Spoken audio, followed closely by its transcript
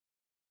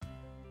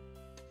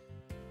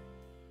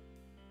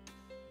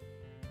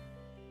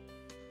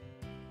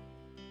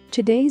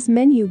Today's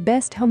menu: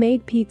 best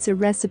homemade pizza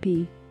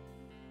recipe.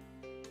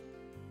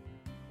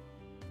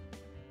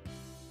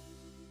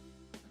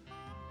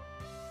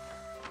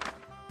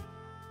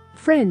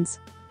 Friends,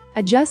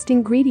 adjust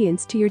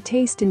ingredients to your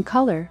taste and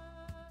color.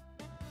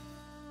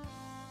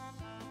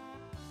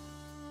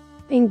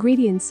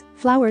 Ingredients: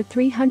 flour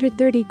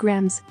 330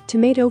 grams,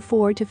 tomato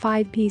 4 to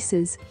 5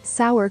 pieces,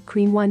 sour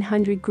cream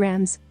 100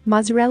 grams,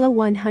 mozzarella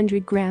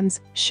 100 grams,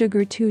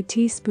 sugar 2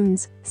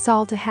 teaspoons,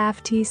 salt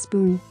 ½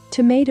 teaspoon,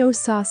 tomato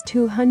sauce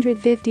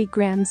 250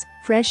 grams,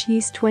 fresh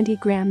yeast 20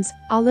 grams,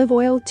 olive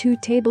oil 2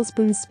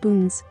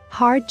 tablespoons,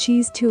 hard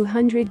cheese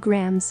 200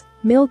 grams,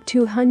 milk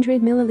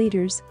 200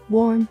 milliliters,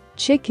 warm,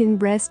 chicken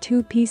breast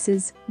 2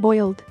 pieces,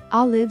 boiled,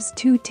 olives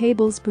 2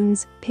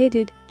 tablespoons,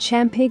 pitted,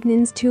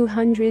 champignons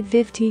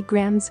 250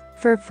 grams,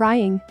 for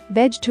frying,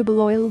 vegetable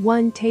oil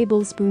 1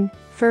 tablespoon,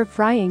 for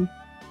frying.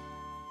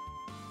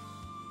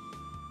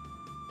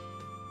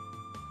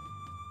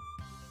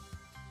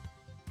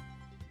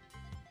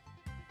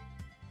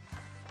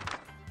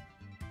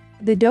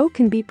 The dough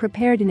can be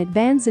prepared in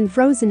advance and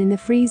frozen in the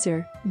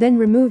freezer, then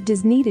removed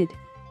as needed.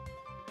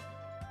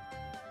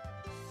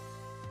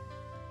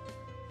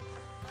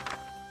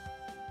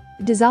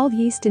 Dissolve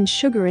yeast and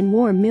sugar in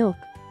warm milk.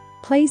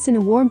 Place in a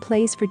warm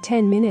place for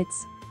 10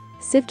 minutes.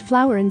 Sift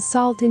flour and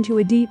salt into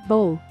a deep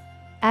bowl.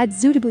 Add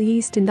suitable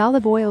yeast and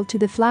olive oil to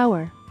the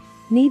flour.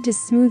 Knead to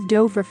smooth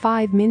dough for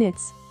 5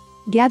 minutes.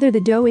 Gather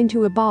the dough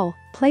into a ball,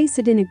 place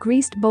it in a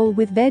greased bowl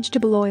with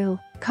vegetable oil,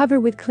 cover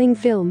with cling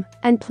film,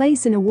 and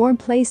place in a warm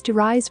place to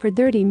rise for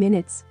 30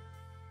 minutes.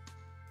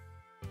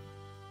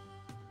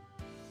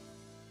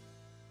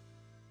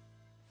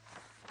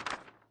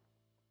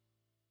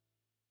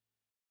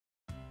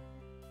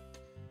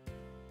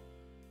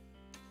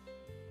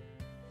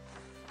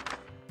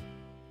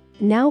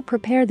 Now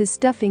prepare the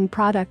stuffing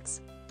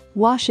products.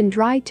 Wash and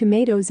dry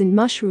tomatoes and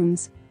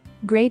mushrooms.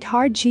 Grate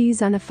hard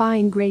cheese on a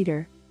fine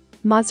grater.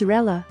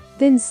 Mozzarella,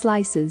 thin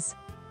slices.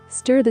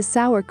 Stir the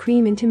sour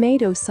cream and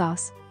tomato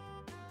sauce.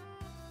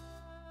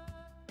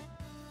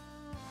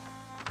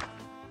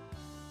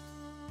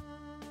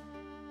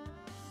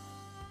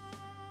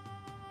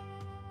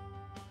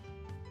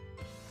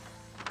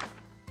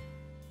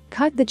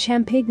 Cut the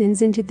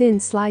champignons into thin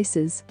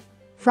slices.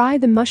 Fry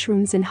the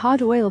mushrooms in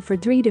hot oil for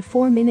 3 to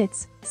 4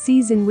 minutes,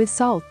 season with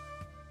salt.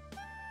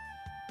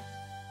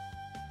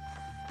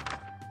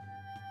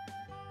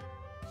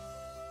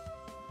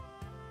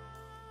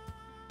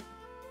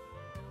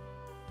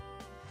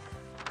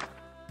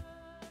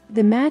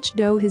 The mashed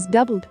dough has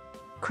doubled.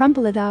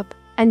 Crumble it up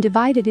and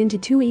divide it into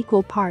 2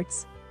 equal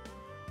parts.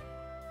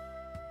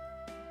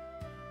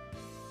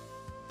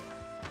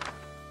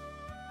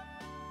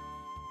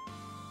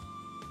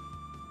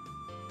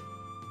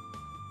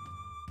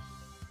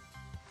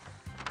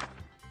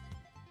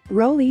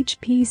 Roll each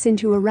piece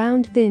into a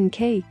round thin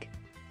cake.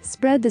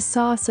 Spread the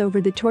sauce over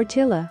the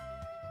tortilla.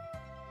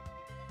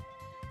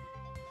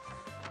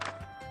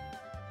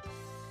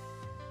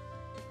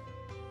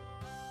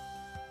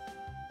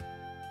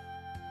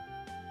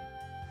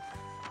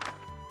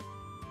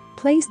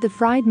 Place the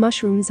fried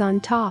mushrooms on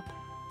top.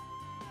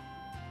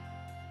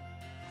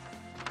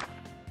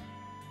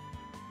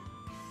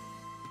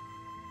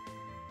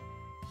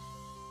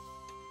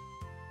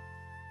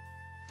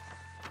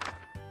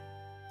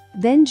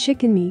 Then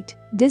chicken meat,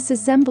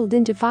 disassembled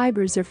into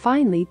fibers or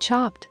finely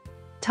chopped.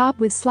 Top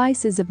with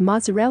slices of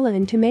mozzarella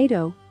and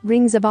tomato,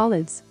 rings of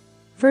olives.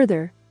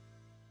 Further,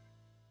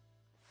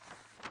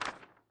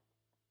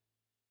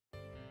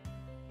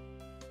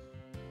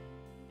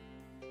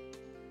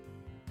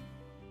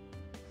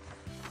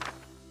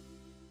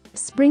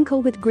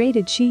 sprinkle with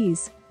grated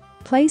cheese.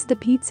 Place the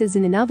pizzas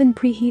in an oven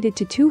preheated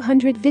to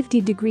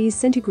 250 degrees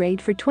centigrade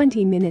for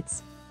 20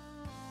 minutes.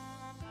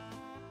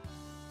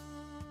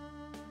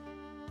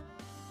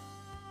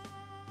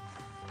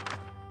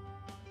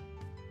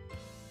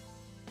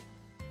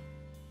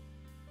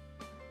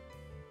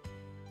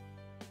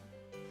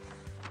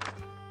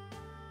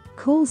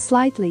 Cool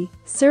slightly,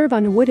 serve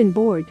on a wooden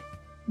board.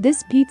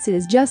 This pizza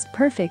is just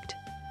perfect.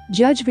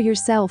 Judge for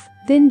yourself: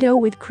 thin dough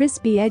with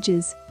crispy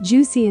edges,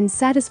 juicy and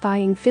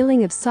satisfying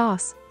filling of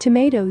sauce,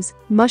 tomatoes,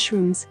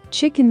 mushrooms,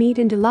 chicken meat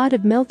and a lot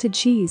of melted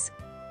cheese.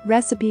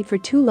 Recipe for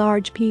 2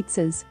 large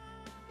pizzas.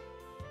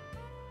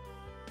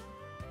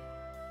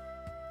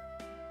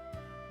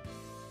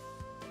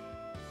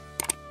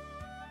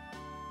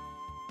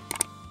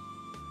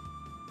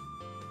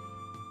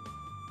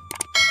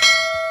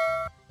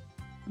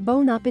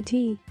 Bon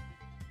appetit!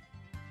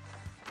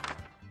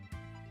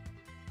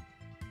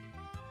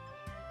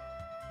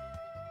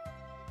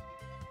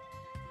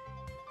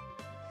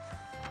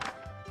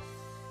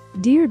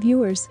 Dear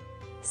viewers,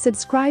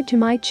 subscribe to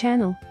my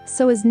channel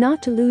so as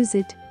not to lose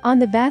it. On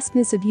the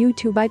vastness of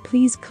YouTube,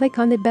 please click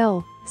on the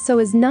bell so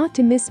as not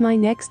to miss my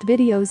next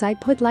videos.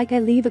 I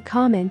leave a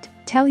comment,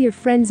 tell your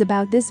friends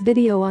about this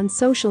video on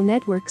social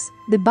networks.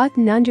 The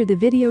button under the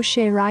video,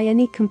 share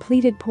any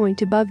completed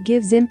point above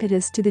gives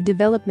impetus to the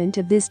development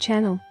of this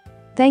channel.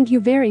 Thank you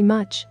very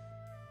much.